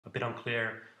bit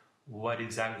unclear what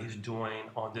exactly he's doing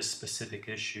on this specific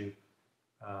issue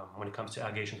when it comes to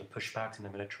allegations of pushbacks in the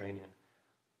Mediterranean.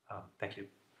 Thank you.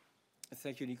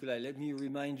 Thank you, Nikolai. Let me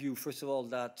remind you, first of all,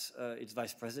 that it's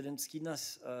Vice President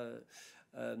Skinas,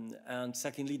 and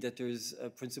secondly, that there's a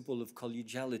principle of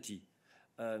collegiality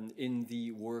in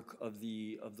the work of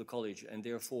the college, and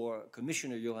therefore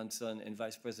Commissioner Johansson and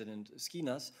Vice President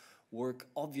Skinas work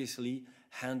obviously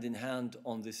hand in hand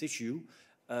on this issue,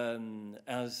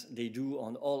 as they do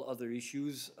on all other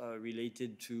issues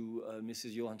related to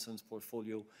Mrs. Johansson's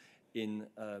portfolio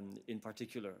in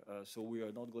particular. So we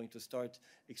are not going to start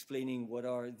explaining what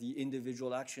are the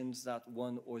individual actions that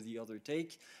one or the other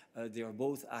take. They are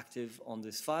both active on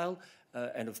this file,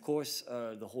 and of course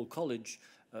the whole college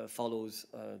follows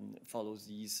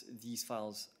these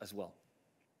files as well.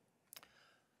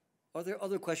 Are there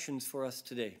other questions for us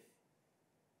today?